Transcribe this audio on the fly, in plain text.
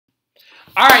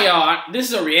All right, y'all. This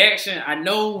is a reaction. I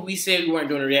know we said we weren't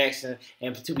doing a reaction,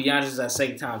 and to be honest, this is our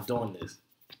second time doing this.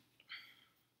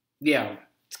 Yeah,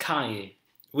 it's Kanye.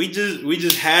 We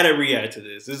just had to react to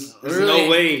this. There's Really, no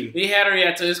way. We had to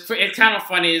react to this. It's kind of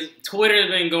funny. Twitter's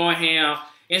been going ham.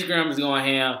 Instagram is going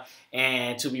ham.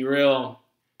 And to be real,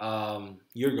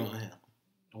 you're going ham.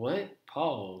 What?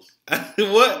 Pause.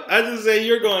 What? I just said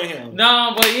you're going ham.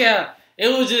 No, but yeah, it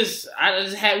was just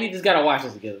we just gotta watch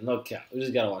this together. No cap. We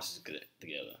just gotta watch this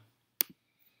together.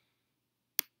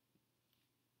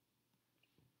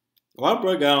 Why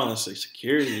bro got on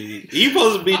security? He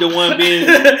supposed to be the one being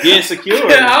secure.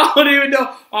 I don't even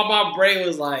know. My brain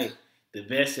was like, the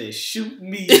best said, shoot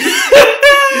me.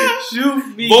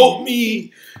 Shoot me. Vote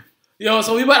me. Yo,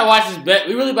 so we about to watch this.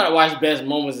 We really about to watch best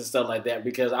moments and stuff like that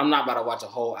because I'm not about to watch a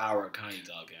whole hour of Kanye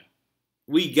talking.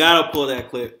 We gotta pull that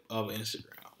clip of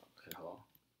Instagram. Okay, hold on.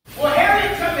 Well,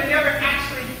 Harriet Tubman never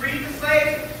actually freed the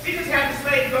slaves. She just had the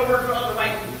slaves go work for other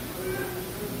white people.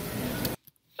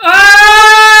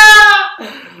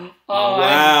 Oh,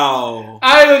 wow.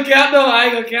 I ain't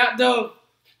gonna count though.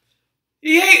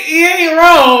 He ain't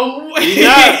wrong. He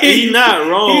not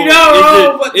wrong. He not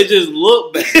wrong, but it just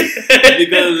looked bad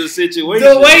because of the situation.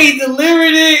 The way he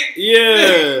delivered it.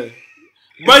 Yeah.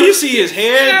 Bro, you see his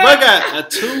head? Bro got a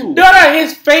tube. No,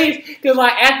 his face. Because,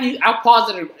 like, I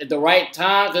paused it at the right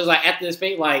time. Because, like, after his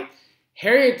face, like,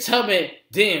 Harriet Tubman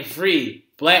didn't free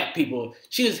black people.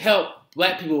 She just helped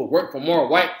black people work for more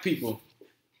white people.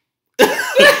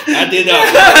 I did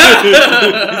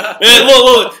that. And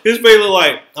look, his face look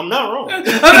like, I'm not wrong. I'm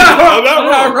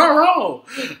not wrong.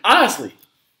 Honestly.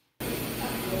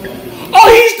 Oh,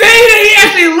 he's staying there. He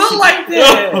actually looked like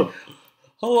that.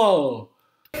 Hello.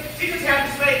 She just had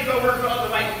the slaves go work for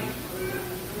other white people.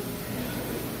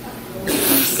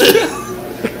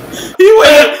 He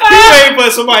waiting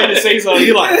for somebody to say something.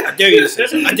 He like, I dare you to say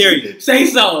something. I dare you. Say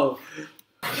so.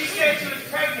 She said she was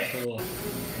pregnant.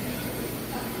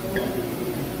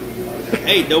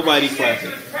 Ain't nobody She said she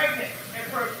clapping. was pregnant, and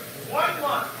for 1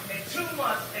 month, and 2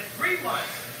 months, and 3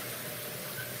 months,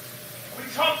 we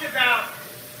talked about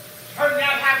her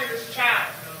not having this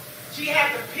child. She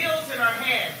had the pills in her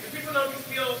hand. Do people know these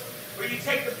pills where you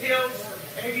take the pills,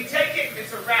 and if you take it,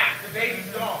 it's a wrap. The baby's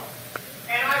gone.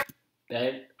 And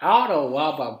I don't know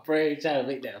why my brain trying to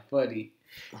make that funny.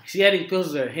 She had these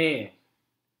pills in her hand,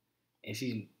 and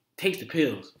she takes the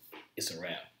pills. It's a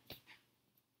wrap.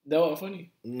 That was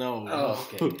funny? No. Oh,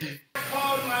 okay. I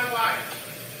called my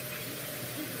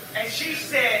wife, and she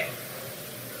said,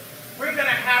 we're going to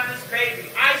have this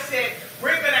baby. I said,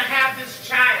 we're going to have this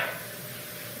child.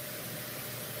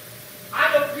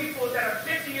 I know people that are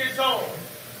 50 years old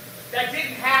that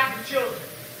didn't have the children,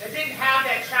 that didn't have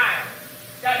that child,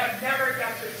 that have never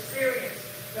got to experience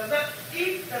the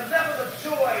level of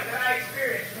joy that I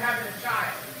experienced from having a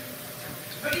child.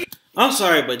 I'm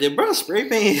sorry, but did bro spray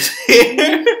paint his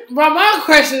hair? But my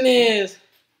question is,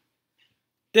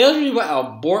 they'll be about to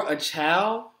abort a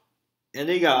child? And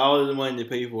they got all this money to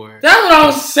pay for it. That's what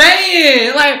I'm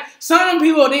saying. Like, some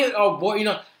people, they abort, you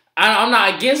know, I'm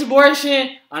not against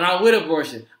abortion. I'm not with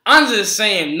abortion. I'm just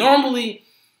saying, normally,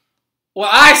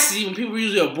 what I see when people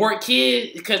usually abort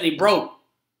kids is because they broke.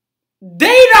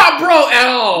 They not broke at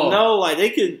all. No, like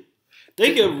they could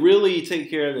really take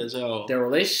care of this child. Their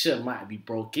relationship might be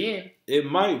broken. It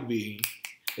might be.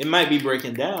 It might be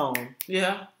breaking down.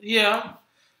 Yeah.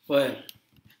 But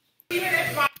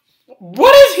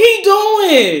what is he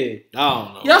doing? I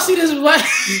don't know. Y'all see this black?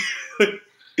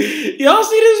 Y'all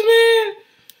see this man?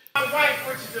 My wife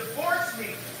were to divorce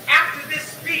me after this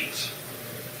speech.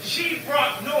 She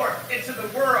brought North into the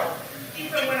world,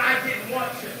 even when I didn't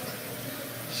want to.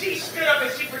 She stood up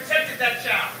and she protected that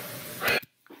child.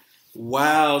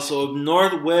 Wow, so if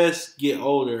Northwest get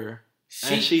older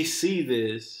and she see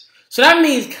this. So that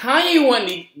means Kanye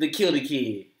wanted to kill the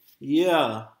kid.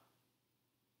 Yeah.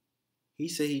 He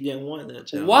said he didn't want that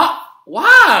child. What?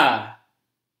 Why?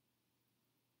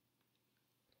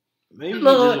 Maybe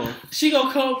look, she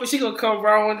gonna come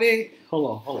around one day.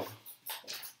 Hold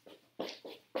on.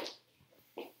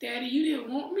 Daddy, you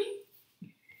didn't want me?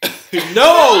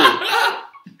 No!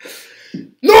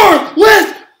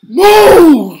 Northwest,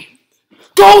 move!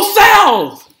 Go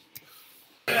south!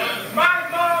 My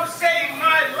mom saved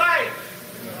my life.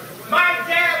 My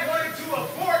dad wanted to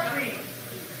abort me.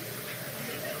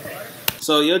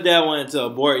 So your dad wanted to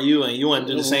abort you and you want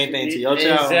to do the same thing to your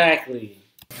child? Exactly.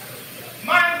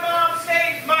 My mom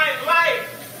saved my life.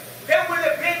 There would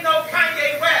have been no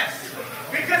Kanye West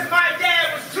because my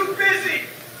dad was too busy.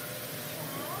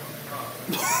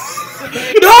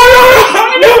 No.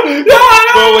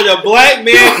 Bro, when a black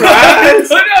man cries.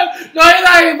 No, it's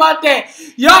not even about that.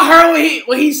 Y'all heard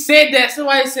when he said that?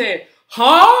 Somebody said,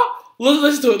 huh?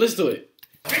 Listen to it.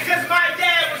 Because my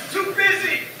dad was too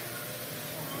busy.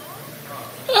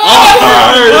 No.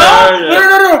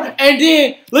 And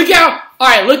then look out. All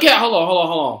right, hold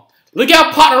on. Look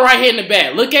out, partner right here in the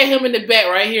back. Look at him in the back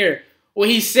right here when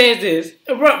he says this.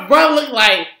 Bro look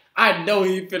like I know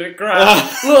he finna cry.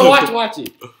 Look, watch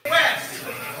it. West,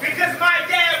 because my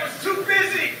dad was too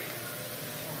busy.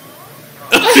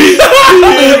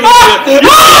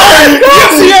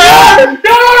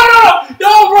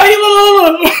 No,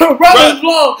 bro, brother's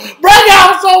blown. Bro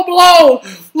got so blown.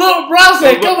 Look, bro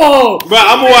said, come on. Bro,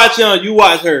 I'm gonna watch him. You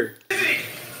watch her.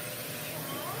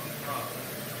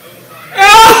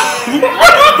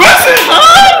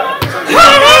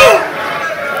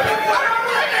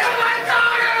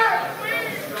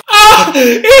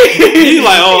 He's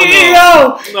like, oh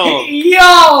no.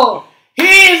 Yo, he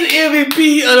is the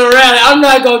MVP of the rally. I'm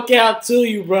not gonna count to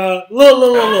you, bro.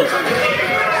 Look.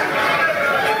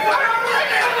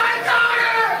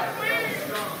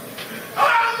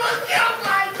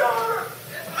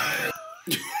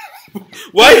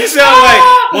 Why you sound like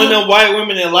one of them white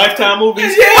women in Lifetime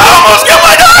movies? Yeah. I almost killed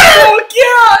my daughter!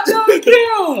 Don't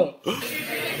kill.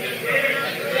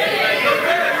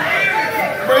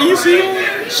 Bro, you see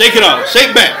him? Shake it off.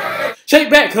 Shake back. Shake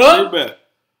back, cuz. Shake back.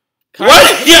 Why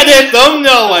you got that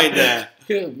thumbnail like that?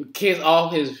 Kids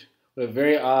off his with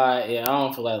very odd. Yeah, I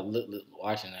don't feel like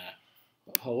watching that.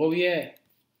 Oh, where we at?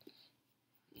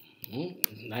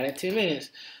 Not at 10 minutes.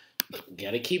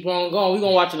 Gotta keep on going. We're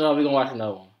gonna watch another one.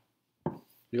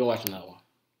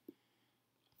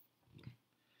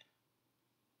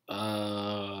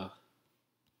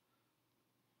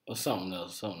 Or something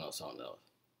else.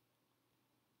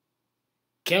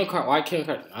 Kim Carter. Why Kim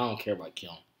Carter? I don't care about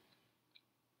Kim.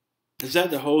 Is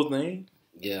that the whole thing?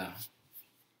 Yeah.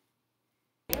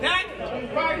 Right.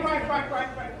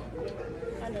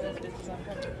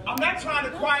 I'm not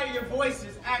trying to quiet your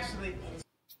voices, actually.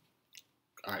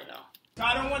 All right, now. So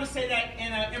I don't want to say that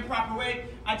in an improper way.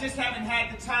 I just haven't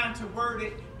had the time to word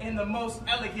it in the most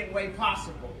elegant way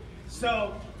possible.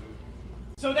 So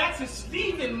that's a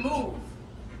Stephen move.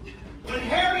 When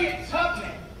Harriet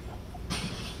Tubman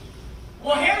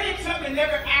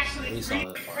never actually We saw that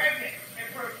part. pregnant, and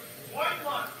for 1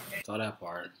 month, Saw that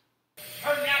part.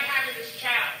 her not having this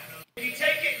child. When you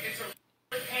take it, it's a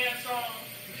pants on.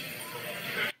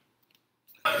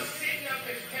 I was sitting up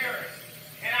in Paris,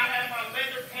 and I had my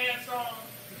leather pants on.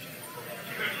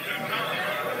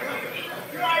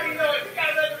 You already know if you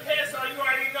got leather pants on, you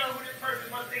already know who this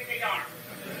person must think they are.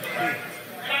 Right?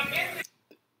 And I'm in this.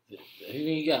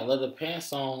 Even you got leather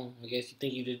pants on, I guess you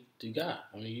think you got.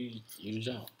 I mean, you the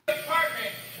jump.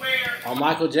 Apartment where Or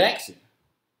Michael Jackson.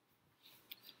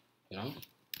 You know?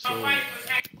 my wife was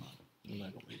acting. I'm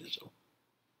not gonna read this joke.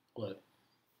 What?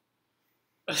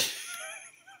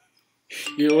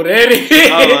 You know what that is?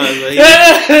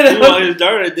 He want his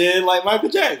daughter dead like Michael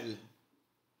Jackson.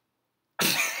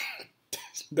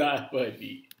 That's not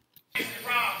funny.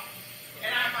 Rob.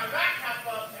 And I have my laptop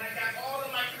up, and I got all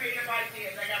of my creative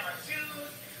ideas. I got my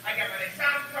shoes, I got my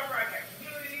sound cover, I got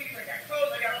communities, I got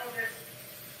clothes, I got all this.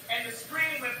 And the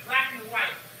screen went black and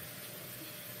white.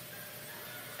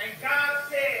 And God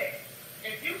said,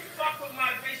 if you fuck with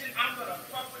my vision, I'm gonna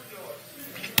fuck with yours.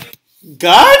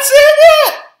 God said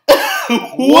that?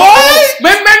 What?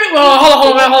 Maybe well,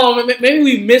 hold on. Maybe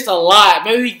we missed a lot.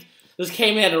 Maybe we just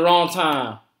came in at the wrong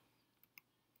time.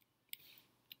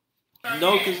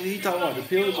 No, because he talking about the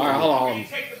pills. All right, hold on. You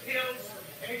take the pills,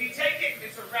 and if you take it,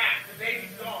 it's a wrap. The baby's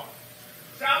gone.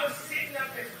 So I was sitting up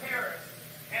in Paris,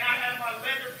 and I had my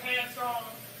leather pants on.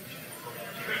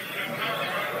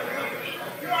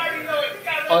 You already know if you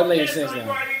got leather makes pants sense on, now.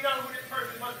 you already know who this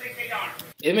person must think they are.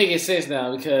 It makes sense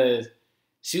now because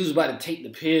she was about to take the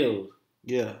pills.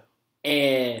 Yeah.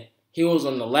 And he was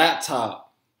on the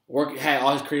laptop, had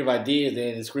all his creative ideas,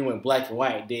 and the screen went black and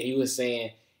white. Then he was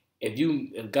saying,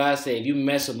 if God said, if you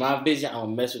mess with my vision, I'm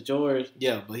gonna mess with yours.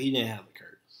 Yeah, but he didn't have the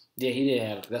curse. Yeah, he didn't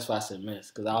have it. That's why I said mess,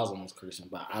 because I was almost cursing,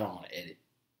 but I don't want to edit.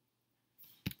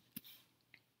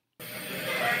 And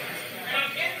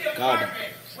I'm in the God.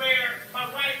 apartment where my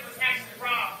wife was actually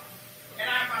robbed. And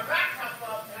I have my laptop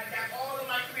up, and I got all of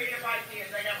my creative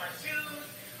ideas. I got my shoes,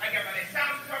 I got my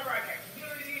sound cover, I got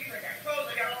communities, I got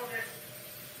clothes, I got all this.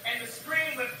 And the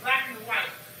screen went black and white.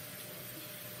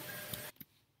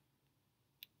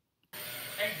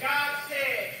 And God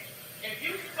said, if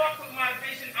you fuck with my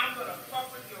vision, I'm gonna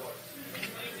fuck with yours.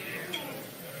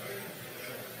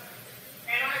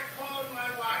 And I called my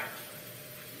wife.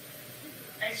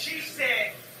 And she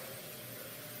said,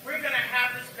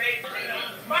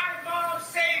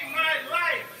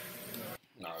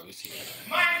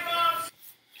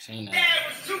 Saying that. Dad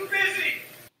was too busy.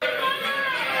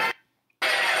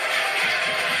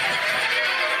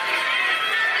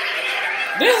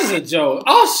 This is a joke.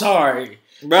 I'm sorry.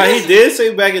 Bro, he did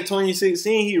say back in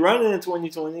 2016 he running in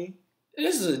 2020.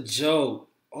 This is a joke.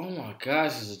 Oh my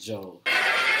gosh, this is a joke. I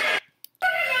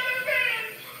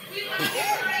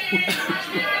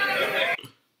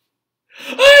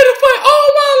had to fight all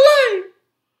my life.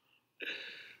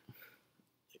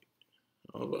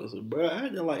 I was about to say, bro, I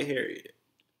didn't like Harriet.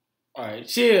 All right,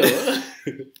 chill.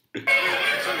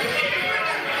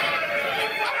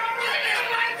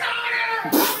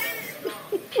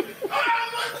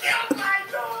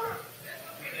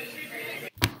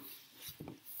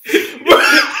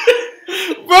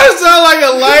 Bro, it sound like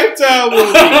a Lifetime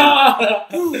movie.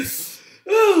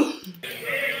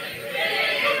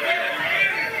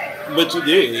 But you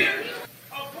did.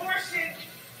 Abortion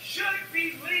should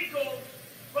be legal,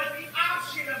 but the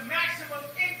option of maximum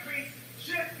increase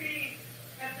should be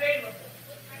available.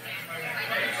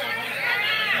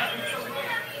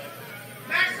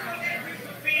 Maximum increase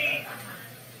would be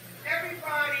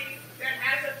everybody that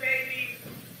has a baby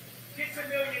gets $1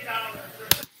 million.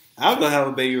 I'm gonna have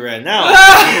a baby right now.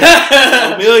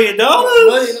 $1 million?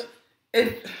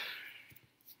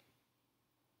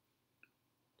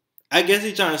 I guess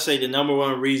he's trying to say the number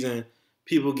one reason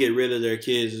people get rid of their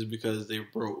kids is because they're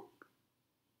broke.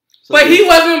 So but he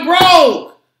wasn't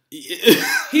broke.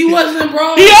 He wasn't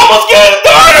broke. He almost got his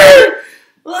daughter.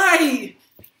 Like,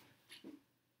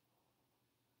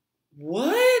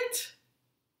 what?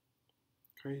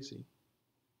 Crazy.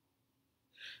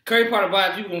 Crazy part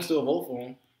about it, people gonna still vote for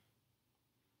him.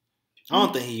 I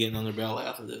don't think he's getting on the ballot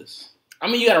after this. I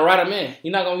mean, you gotta write him in.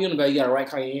 You're not gonna get on the ballot. You gotta write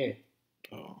Kanye in.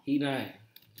 Oh. He not.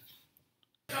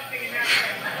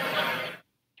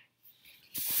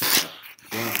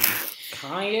 Wow.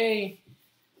 Kanye.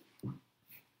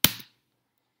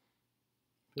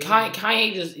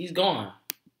 Kanye just, he's gone.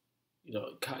 You know,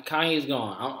 Kanye's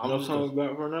gone. I'm No just songs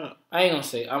back for now. I ain't gonna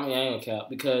say. I mean, I ain't gonna cap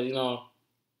because you know,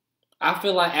 I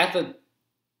feel like after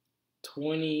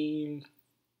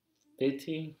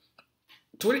 2015,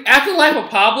 after Life of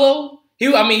Pablo, he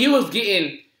was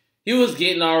getting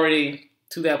already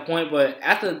to that point, but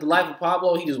after the Life of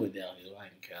Pablo, he just went downhill. I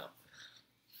ain't gonna cap.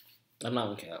 I'm not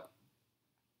gonna cap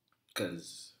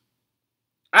because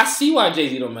I see why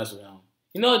Jay-Z don't mess with him.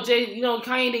 You know,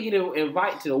 Kanye didn't get an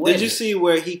invite to the wedding. Did you see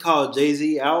where he called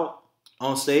Jay-Z out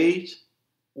on stage?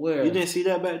 Where? You didn't see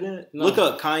that back then? No. Look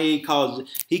up Kanye called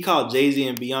Jay-Z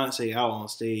and Beyonce out on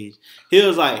stage. He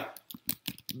was like,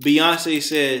 Beyonce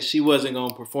said she wasn't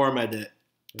gonna perform at the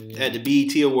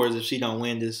BET Awards if she don't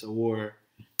win this award.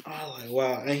 I was like,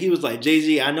 wow. And he was like,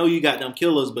 Jay-Z, I know you got them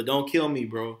killers, but don't kill me,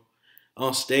 bro.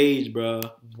 On stage, bro.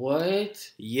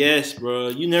 What? Yes, bro.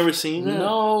 You never seen that?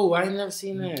 No, I ain't never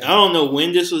seen that. I don't know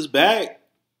when this was back,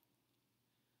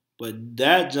 but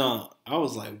that jump, I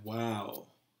was like, wow.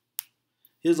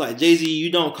 He was like, Jay-Z,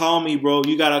 you don't call me, bro.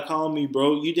 You gotta call me,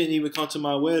 bro. You didn't even come to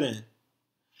my wedding.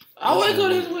 I wouldn't go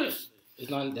to his wedding.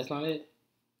 That's not it.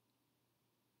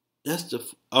 That's the.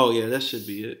 Oh yeah, that should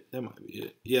be it. That might be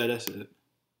it. Yeah, that's it.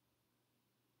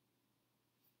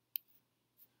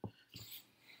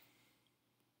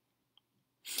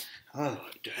 Oh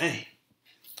dang.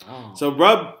 Oh. So,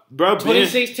 bro,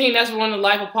 2016. That's when the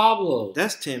Life of Pablo.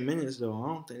 That's 10 minutes though. I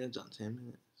don't think that's on 10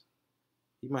 minutes.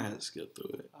 You might have to skip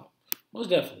through it. Oh,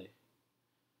 most definitely.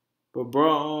 But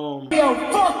bro, Yo,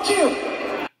 fuck you.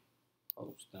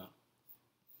 Oh snap.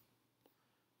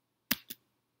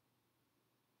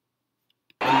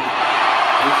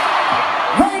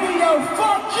 Radio,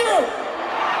 fuck you.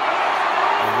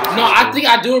 No, I think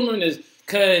I do remember this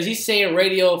because he's saying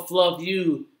radio fluff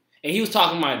you, and he was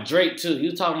talking about Drake too. He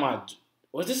was talking about.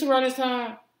 Was this around this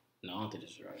time? No, I don't think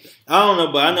this is right. I don't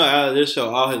know, but I know out of this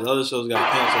show, all his other shows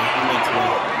got canceled. He went to the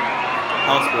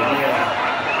hospital.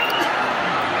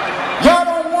 Y'all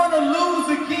don't want to lose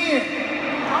again.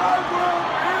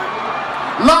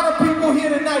 A lot of people here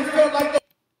tonight felt like they.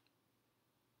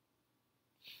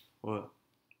 What?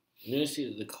 You didn't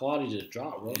see the quality just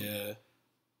dropped, bro. Yeah.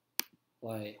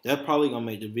 Like That probably gonna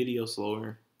make the video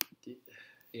slower.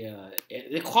 yeah,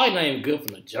 the quality not even good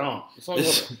from the jump. It's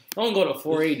only go to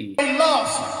 480. They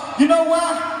lost. You know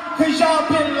why? Because y'all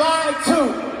been lied to.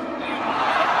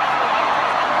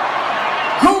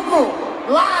 Google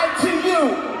lied to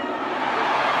you.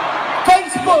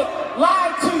 Facebook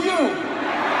lied to you.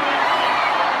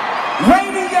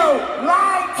 Radio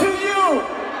lied to you.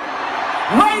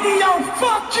 Radio,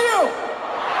 fuck you.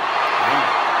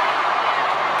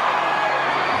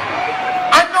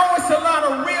 I know it's a lot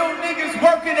of real niggas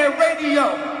working at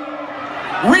radio.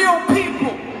 Real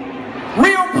people.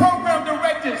 Real program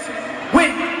directors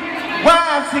with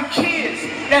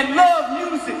that love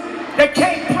music, that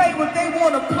can't play what they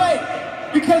want to play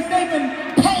because they've been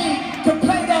paid to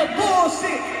play that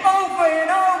bullshit over and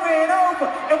over and over.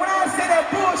 And when I say that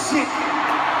bullshit,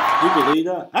 you believe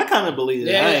that? I kind of believe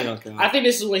that. Yeah, I ain't gonna count. I think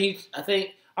this is when I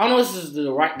don't know if this is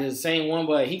the same one,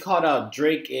 but he called out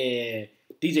Drake and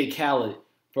DJ Khaled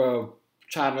for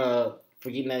trying to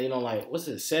forgetting that, you know, like, what's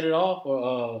it, Set It Off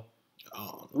or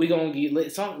We Gonna Get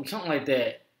Lit, something like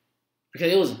that.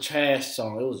 Because it was a trash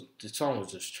song. The song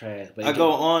was just trash. But I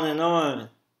go on and on.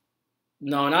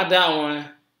 No, not that one.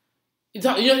 You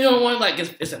know one like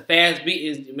it's a fast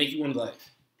beat, it make you want to like.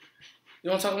 You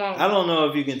know what I'm talking about? I don't know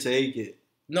if you can take it.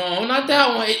 No, not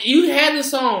that one. You had the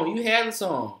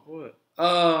song. What?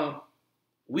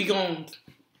 We gon'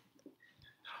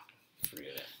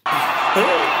 forget that.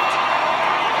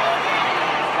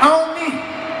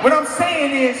 What I'm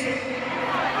saying is,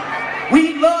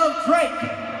 we love Drake.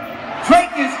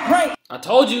 Drake is great. I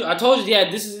told you,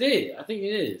 yeah, this is it. I think it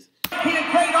is. He's a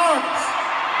great artist.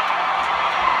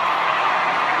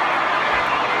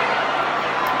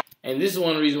 And this is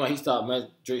one of the reasons why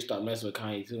Drake stopped messing with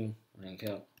Kanye too. I didn't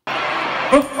count.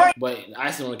 But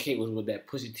icing on the cake was with that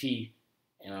Pusha T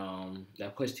and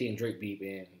that Pusha T and Drake beef,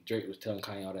 and Drake was telling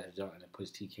Kanye all that junk, and then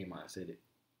Pusha T came out and said it.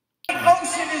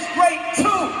 Ocean is great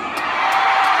too.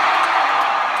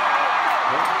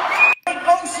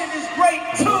 Ocean is great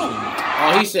too.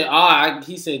 Oh,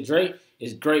 he said Drake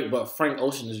is great, but Frank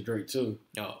Ocean is great too.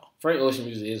 Oh. Frank Ocean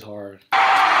music is hard.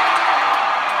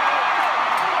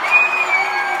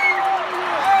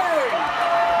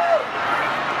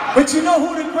 But you know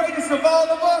who the greatest of all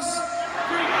of us?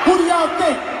 Who do y'all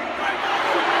think?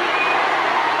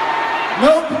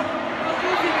 Nope.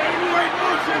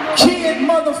 Kid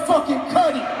motherfucking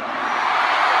Cudi.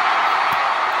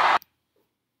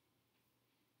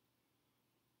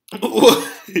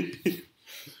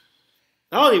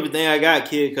 I don't even think I got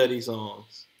Kid Cudi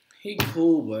songs. He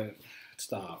cool, but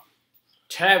stop.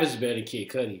 Travis is better than Kid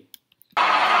Cudi.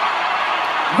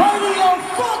 Radio,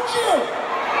 fuck you!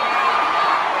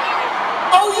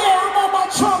 Oh yeah, I'm on my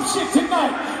Trump shit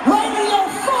tonight. Radio,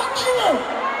 fuck you!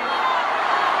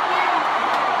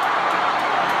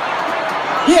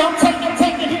 Yeah, I'm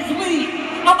taking his lead.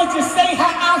 I'ma just say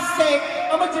how I say.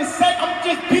 I'ma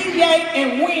just BA and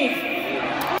win.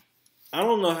 I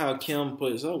don't know how Kim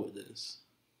puts up with this.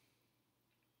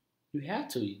 You have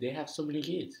to. They have so many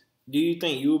kids. Do you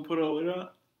think you would put up with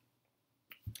that?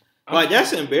 Like,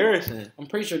 that's embarrassing. I'm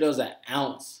pretty sure there was an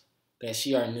ounce that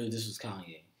she already knew this was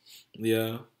Kanye.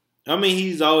 Yeah. I mean,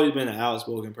 he's always been an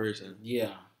outspoken person.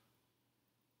 Yeah.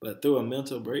 But through a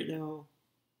mental breakdown,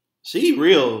 she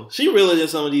real. She realer than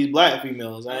some of these black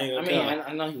females. I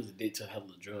know he was addicted to a hell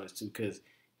of drugs, too, because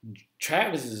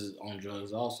Travis is on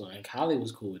drugs also, and Kylie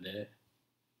was cool with that.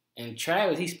 And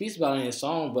Travis, he speaks about it in his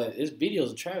song, but his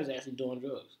videos of Travis actually doing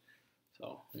drugs.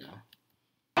 So, you know.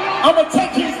 I'm going to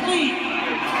take his lead.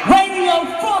 Radio,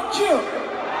 fuck you.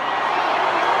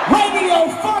 Radio,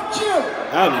 fuck you.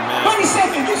 I'll be mad. Wait a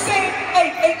second. You saying,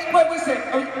 hey, wait a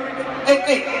second.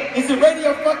 Hey, is it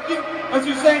radio, fuck you? What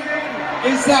you saying?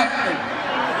 Exactly.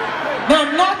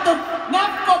 Now, not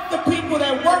fuck the people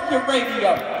that work at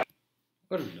radio.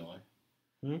 What are we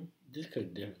doing? This could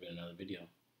have definitely been another video.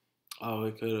 Oh,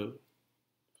 it could have.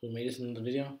 So we made this another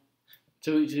video?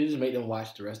 Should we just make them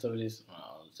watch the rest of this?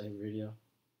 The same video?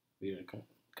 We gonna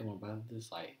come up about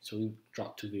this? Like, should we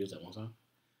drop 2 videos at one time?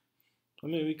 I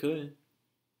mean, we could.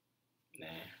 Nah.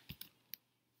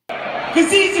 Because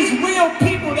these is real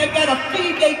people that gotta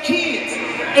feed their kids.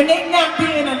 And they not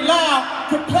being allowed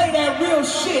to play that real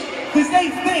shit. Because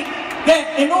they think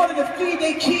that in order to feed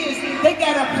their kids, they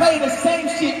gotta play the same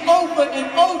shit over and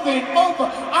over and over.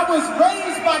 I was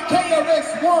raised by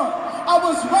KRS-One. I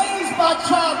was raised by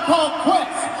Tribe Called Quest.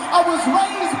 I was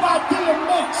raised by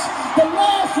DMX. The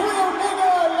last real nigga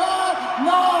alive?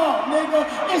 No, nigga.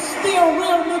 It's still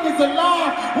real niggas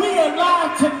alive. We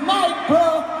alive tonight,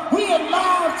 bro. We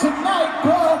alive tonight,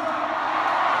 bro.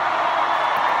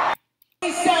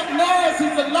 ASAP Nas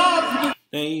is alive.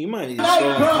 Dang, you might need to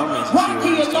scroll in the comments and see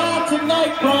Rocky what alive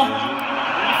tonight, bro.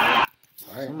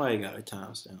 Alright, somebody got a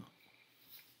timestamp.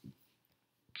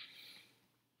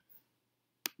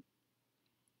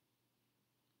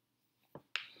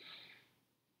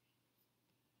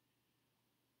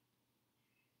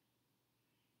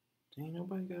 Ain't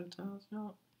nobody got a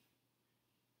timestamp?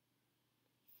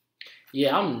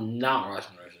 Yeah, I'm not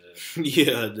watching the rest of this.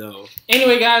 Yeah, no.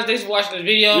 Anyway, guys, thanks for watching this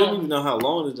video. You don't even know how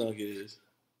long this junk is.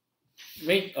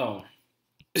 Thank you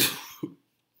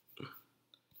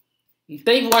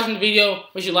for watching the video.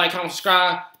 Make sure you like, comment,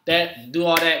 subscribe, do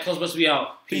all that. Close bus, we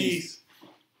out. Peace.